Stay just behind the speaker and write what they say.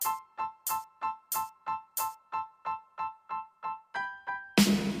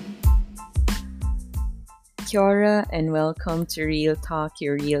Kia ora and welcome to Real Talk,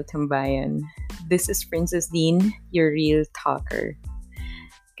 your real tambayan. This is Princess Dean, your real talker.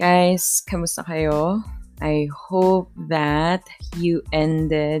 Guys, kamusta kayo? I hope that you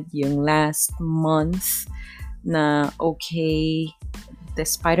ended yung last month na okay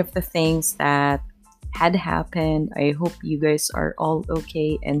despite of the things that had happened. I hope you guys are all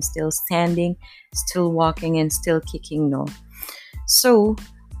okay and still standing, still walking, and still kicking, no? So,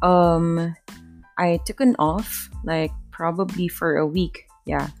 I took an off, like probably for a week.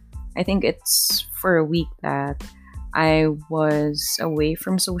 Yeah, I think it's for a week that I was away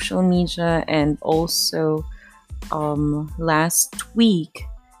from social media, and also last week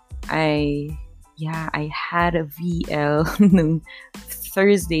I had a VL nung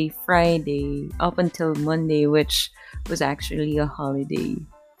Thursday, Friday up until Monday, which was actually a holiday.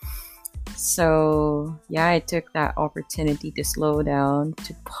 So yeah, I took that opportunity to slow down,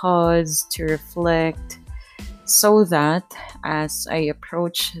 to pause, to reflect, so that as I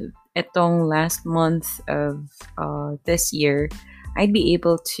approach itong last month of this year, I'd be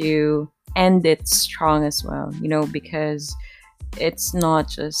able to end it strong as well, because it's not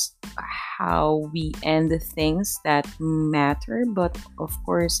just how we end the things that matter, but of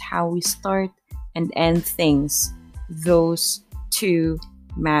course how we start and end things. Those two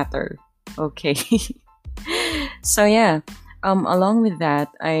matter. Okay. So yeah, along with that,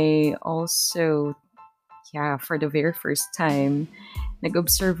 I also, for the very first time,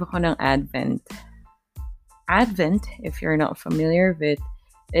 nag-observe ako ng Advent. Advent, if you're not familiar with it,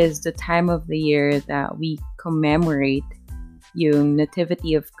 is the time of the year that we commemorate yung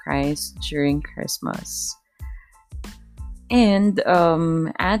Nativity of Christ during Christmas. And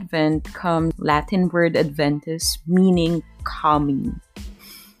Advent comes Latin word Adventus, meaning coming.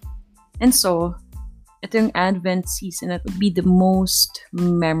 And so, itong Advent season, it would be the most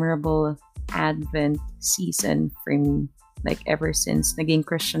memorable Advent season for me. Like ever since naging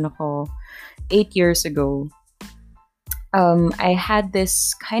Christian ako 8 years ago. I had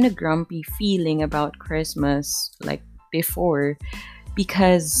this kind of grumpy feeling about Christmas like before,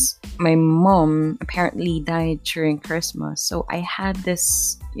 because my mom apparently died during Christmas. So I had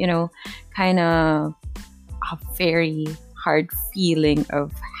this, kind of a very hard feeling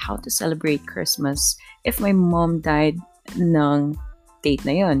of how to celebrate Christmas if my mom died ng date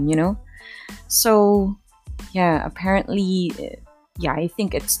na yun, So, apparently, I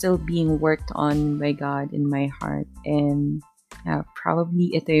think it's still being worked on by God in my heart. And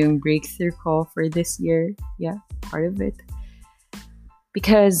probably ito yung breakthrough ko for this year. Yeah, part of it.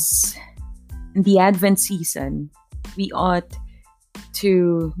 Because in the Advent season, we ought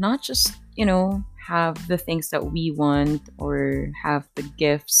to not just, have the things that we want or have the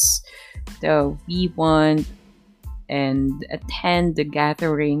gifts that we want and attend the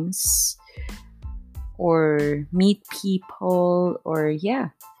gatherings or meet people, or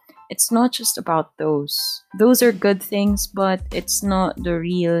it's not just about those. Those are good things, but it's not the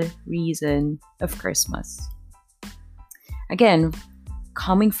real reason of Christmas. Again,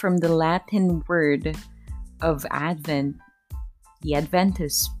 coming from the Latin word of Advent, the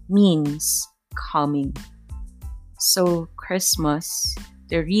Adventus means coming. So Christmas,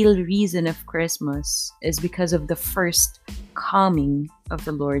 the real reason of Christmas is because of the first coming of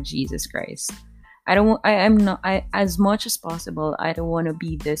the Lord Jesus Christ. As much as possible, I don't want to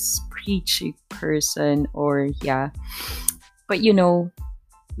be this preachy person but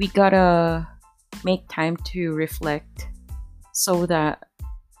we gotta make time to reflect so that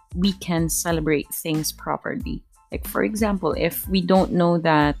we can celebrate things properly. Like for example, if we don't know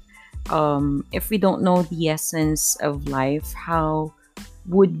that, if we don't know the essence of life, how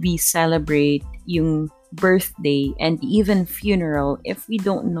would we celebrate yung birthday and even funeral if we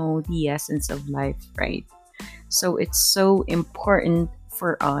don't know the essence of life, right? So it's so important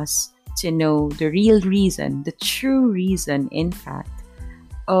for us to know the real reason, the true reason, in fact,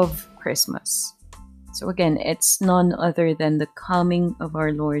 of Christmas. So again, it's none other than the coming of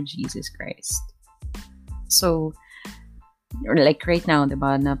our Lord Jesus Christ. So, like right now,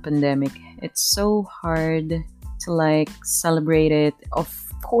 diba, na pandemic, it's so hard to celebrate it. Of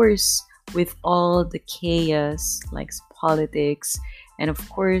course, with all the chaos, like politics, and of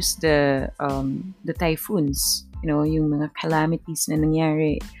course the typhoons, yung mga calamities na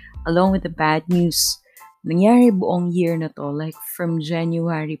nangyari, along with the bad news. Nangyari buong year na to, like from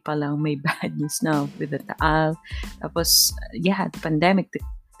January pa lang may bad news na with the Taal. Tapos, the pandemic,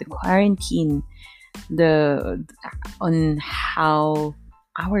 the quarantine, on how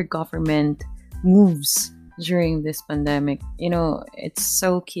our government moves during this pandemic. It's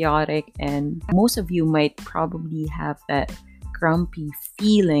so chaotic, and most of you might probably have that grumpy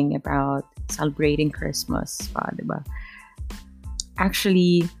feeling about celebrating Christmas pa, diba?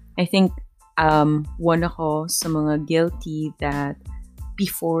 Actually, I think one ako sa mga guilty that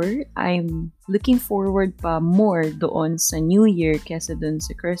before, I'm looking forward pa more doon sa New Year kesa doon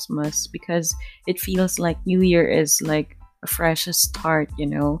sa Christmas because it feels like New Year is like a fresh start, you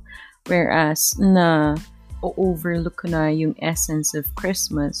know? Whereas na overlook ko na yung essence of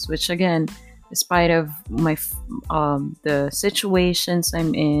Christmas, which again, despite of the situations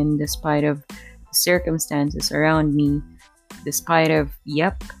I'm in, despite of the circumstances around me, despite of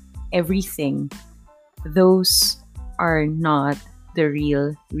everything, those are not the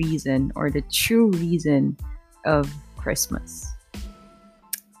real reason or the true reason of Christmas.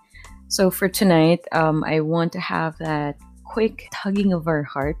 So for tonight, I want to have that quick tugging of our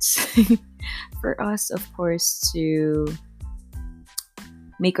hearts for us, of course, to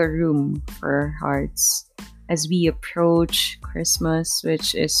make a room for our hearts as we approach Christmas,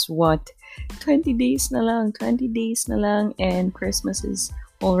 which is what, 20 days na lang, and Christmas is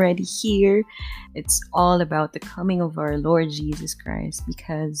already here. It's all about the coming of our Lord Jesus Christ,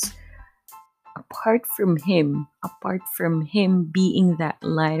 because apart from him being that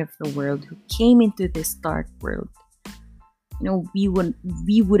light of the world who came into this dark world, you know, we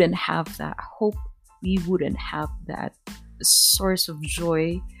wouldn't have that hope, we wouldn't have that source of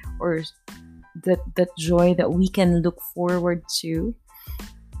joy, or that joy that we can look forward to.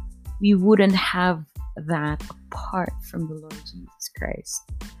 We wouldn't have that apart from the Lord Jesus Christ.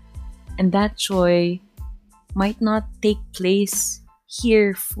 And that joy might not take place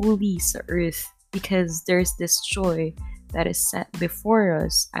here fully sa earth, because there's this joy that is set before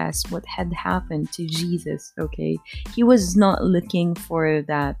us as what had happened to Jesus, okay? He was not looking for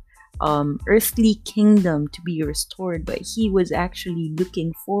that earthly kingdom to be restored, but he was actually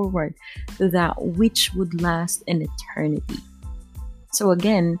looking forward to that which would last in eternity. So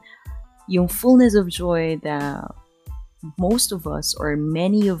again, yung fullness of joy that most of us or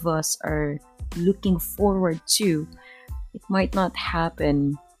many of us are looking forward to, it might not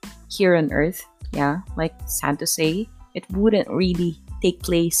happen here on earth. Yeah, like sad to say, it wouldn't really take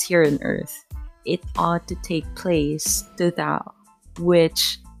place here on earth. It ought to take place to that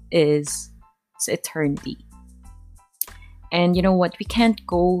which is eternity. And you know what? We can't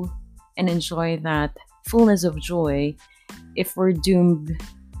go and enjoy that fullness of joy if we're doomed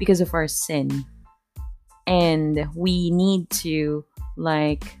because of our sin. And we need to,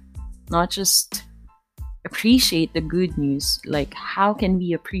 like, not just appreciate the good news. Like, how can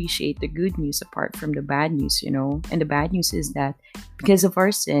we appreciate the good news apart from the bad news, you know? And the bad news is that because of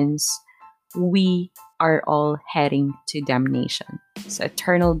our sins, we are all heading to damnation. It's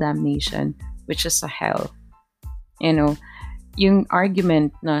eternal damnation, which is a hell. You know, yung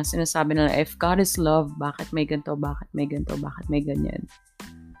argument na sinasabi nila, if God is love, bakit may ganito, bakit may ganito, bakit may ganyan?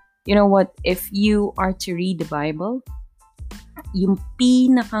 You know what? If you are to read the Bible, yung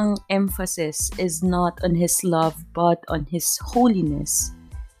pinakang emphasis is not on His love, but on His holiness.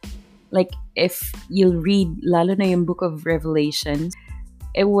 Like, if you'll read, lalo na yung book of Revelation,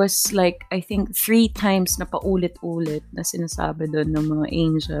 it was like, I think 3 times na paulit-ulit na sinasabi doon ng mga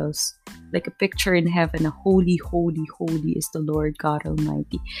angels. Like a picture in heaven, a holy, holy, holy is the Lord God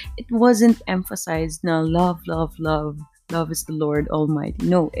Almighty. It wasn't emphasized na love, love, love. Love is the Lord Almighty.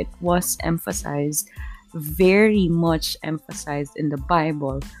 No, it was emphasized, very much emphasized in the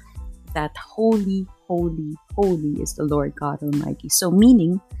Bible, that holy, holy, holy is the Lord God Almighty. So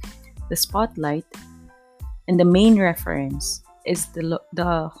meaning, the spotlight and the main reference is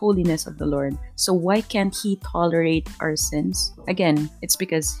the holiness of the Lord. So why can't He tolerate our sins? Again, it's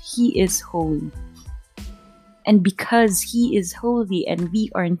because He is holy. And because He is holy and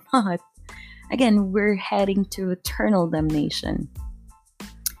we are not, again, we're heading to eternal damnation.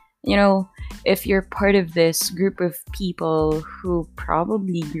 You know, if you're part of this group of people who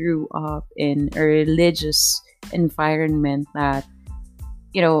probably grew up in a religious environment that,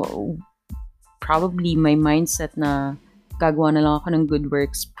 you know, probably my mindset na gagawa na lang ako ng good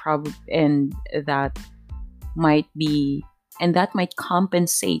works, and that might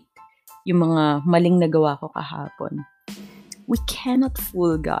compensate yung mga maling nagawa ko kahapon. We cannot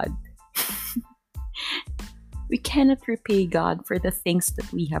fool God. We cannot repay God for the things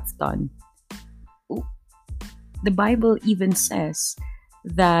that we have done. The Bible even says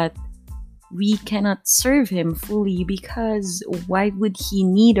that we cannot serve Him fully, because why would He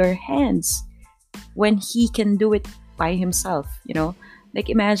need our hands when He can do it by Himself, you know? Like,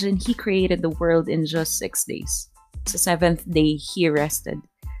 imagine He created the world in just 6 days. It's the 7th day He rested.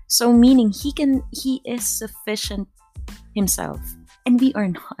 So meaning He is sufficient Himself. And we are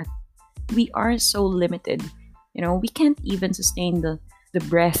not. We are so limited. We can't even sustain the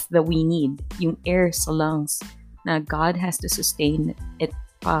breath that we need, yung air sa lungs, na God has to sustain it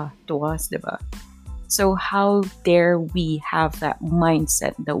pa to us, diba? So how dare we have that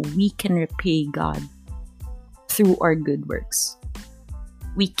mindset that we can repay God through our good works?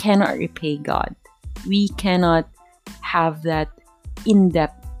 We cannot repay God. We cannot have that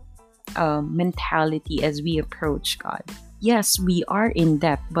in-depth mentality as we approach God. Yes, we are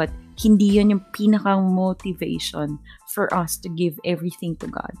in-depth, but hindi yun yung pinakang motivation for us to give everything to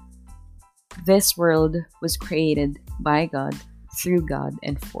God. This world was created by God, through God,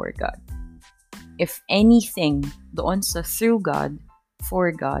 and for God. If anything, doon sa through God,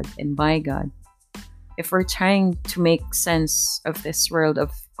 for God, and by God, if we're trying to make sense of this world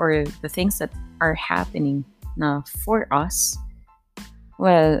or the things that are happening na for us,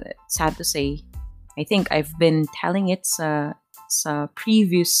 well, sad to say, I think I've been telling it sa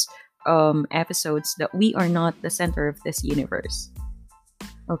previous episodes that we are not the center of this universe.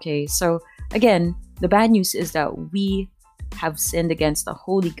 Okay, so again, the bad news is that we have sinned against the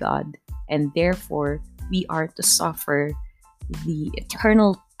holy God, and therefore we are to suffer the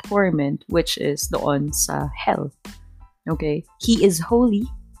eternal torment, which is doon sa hell. Okay, He is holy.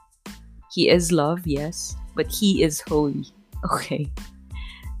 He is love, yes, but He is holy. Okay.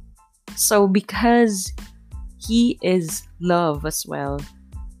 So because He is love as well,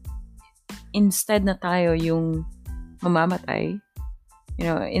 instead na tayo yung mamamatay,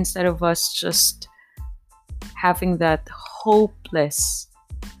 instead of us just having that hopeless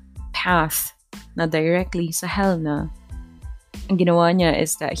path na directly sa hell na, ang ginawa niya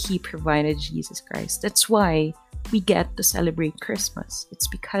is that He provided Jesus Christ. That's why we get to celebrate Christmas. It's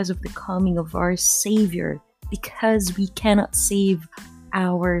because of the coming of our Savior, because we cannot save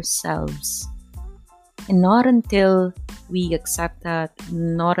ourselves. And not until we accept that,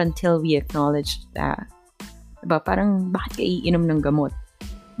 not until we acknowledge that. Diba? Parang, bakit ka iinom ng gamot?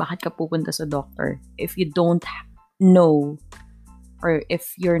 Bakit ka pupunta sa doctor if you don't know, or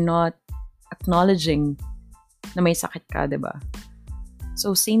if you're not acknowledging na may sakit ka, diba?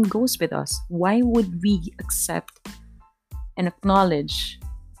 So same goes with us. Why would we accept and acknowledge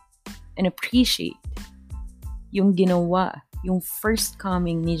and appreciate yung ginawa, yung first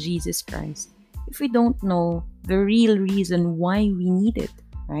coming ni Jesus Christ, if we don't know the real reason why we need it,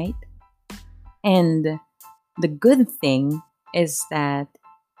 right? And the good thing is that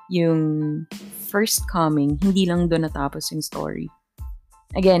yung first coming, hindi lang doon natapos yung story.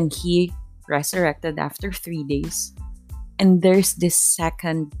 Again, He resurrected after 3 days. And there's this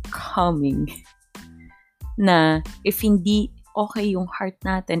second coming na if hindi okay yung heart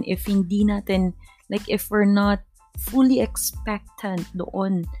natin, if hindi natin, like if we're not fully expectant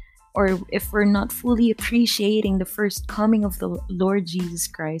doon, or if we're not fully appreciating the first coming of the Lord Jesus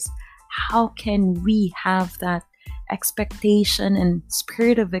Christ, how can we have that expectation and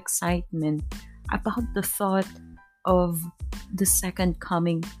spirit of excitement about the thought of the second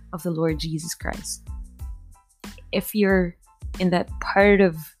coming of the Lord Jesus Christ? If you're in that part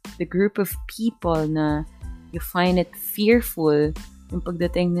of the group of people na you find it fearful yung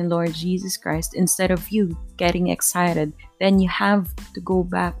pagdating ni Lord Jesus Christ, instead of you getting excited, then you have to go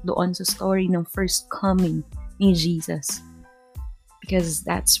back doon sa story ng first coming ni Jesus. Because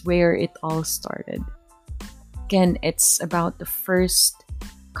that's where it all started. Again, it's about the first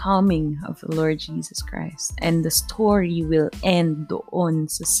coming of the Lord Jesus Christ. And the story will end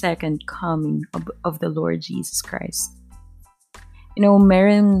doon sa second coming of the Lord Jesus Christ.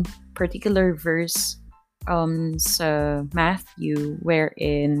 Merong particular verse sa Matthew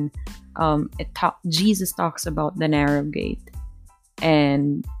wherein Jesus talks about the narrow gate.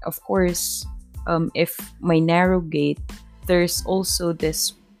 And of course, if may narrow gate, there's also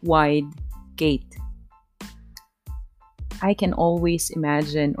this wide gate. I can always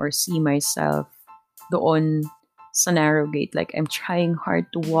imagine or see myself doon sa narrow gate. Like I'm trying hard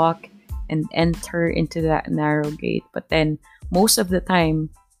to walk and enter into that narrow gate. But then most of the time,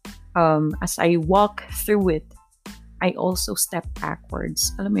 as I walk through it, I also step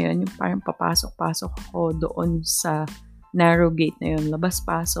backwards. Alam mo yun, yung parang papasok-pasok ko doon sa narrow gate na yun.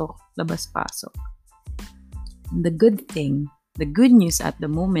 Labas-pasok, labas-pasok. The good news at the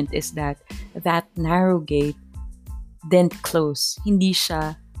moment is that narrow gate didn't close. Hindi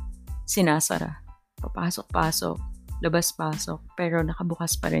siya sinasara. Papasok-pasok, labas-pasok, pero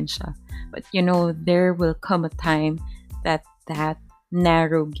nakabukas pa rin siya. But there will come a time that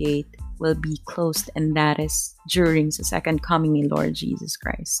narrow gate will be closed, and that is during the second coming of Lord Jesus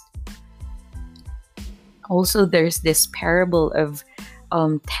Christ. Also, there's this parable of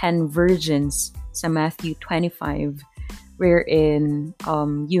 10 virgins sa Matthew 25, wherein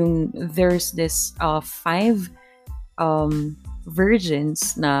there's this 5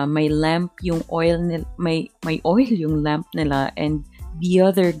 virgins na may lamp yung oil may oil yung lamp nila, and the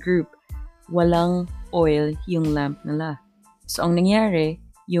other group walang oil yung lamp nila. So ang nangyari,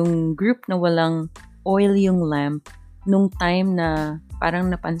 yung group na walang oil yung lamp, nung time na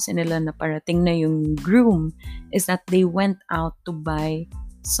parang napansin nila na parating na yung groom, is that they went out to buy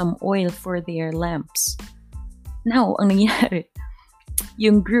some oil for their lamps. Now, ang nangyari,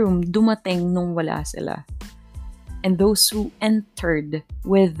 yung groom dumating nung wala sila. And those who entered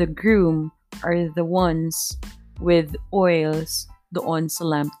with the groom are the ones with oils doon sa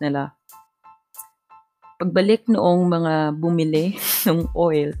lamp nila. Pagbalik noong mga bumili ng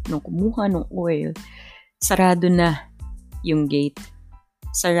oil, nung kumuha ng oil, sarado na yung gate.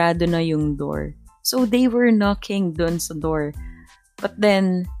 Sarado na yung door. So they were knocking doon sa door. But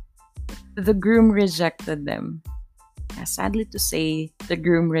then, the groom rejected them. Sadly to say, the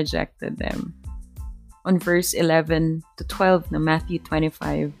groom rejected them. On verse 11 to 12 na Matthew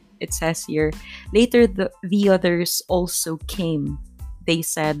 25, it says here, later the others also came. They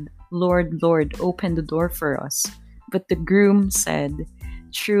said, Lord, Lord, open the door for us. But the groom said,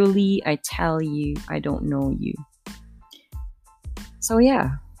 truly, I tell you, I don't know you. So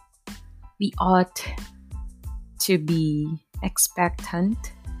yeah, we ought to be expectant.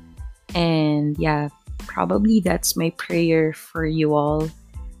 And yeah, probably that's my prayer for you all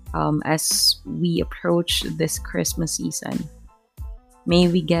as we approach this Christmas season. May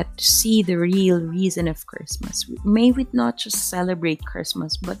we get to see the real reason of Christmas. May we not just celebrate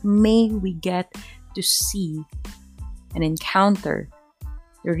Christmas, but may we get to see and encounter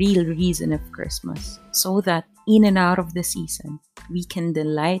the real reason of Christmas, so that in and out of the season, we can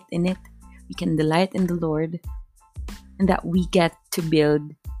delight in it, we can delight in the Lord, and that we get to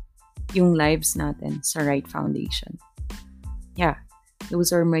build yung lives natin sa right foundation. Yeah,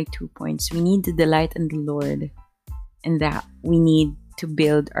 those are my 2 points. We need to delight in the Lord, and that we need to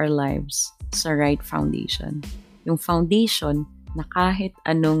build our lives sa right foundation. Yung foundation na kahit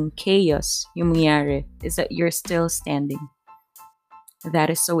anong chaos yung mangyari, is that you're still standing.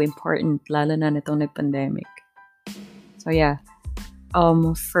 That is so important, lalo na nitong nag-pandemic. So yeah,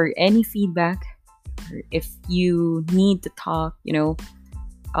 for any feedback, or if you need to talk,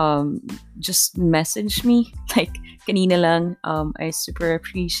 just message me. Like, kanina lang, I super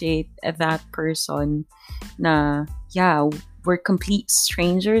appreciate that person na, yeah, we're complete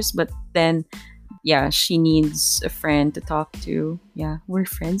strangers, but then, yeah, she needs a friend to talk to. Yeah, we're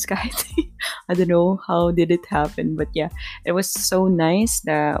friends, guys. I don't know how did it happen, but yeah, it was so nice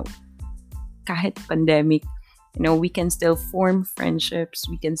that kahit pandemic, we can still form friendships.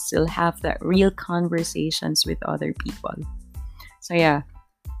 We can still have that real conversations with other people. So yeah,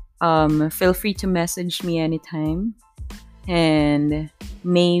 feel free to message me anytime. And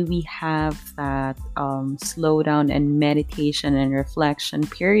may we have that slowdown and meditation and reflection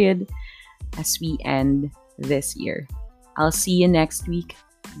period as we end this year. I'll see you next week.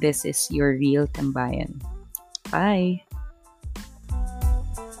 This is your Real Tambayan. Bye!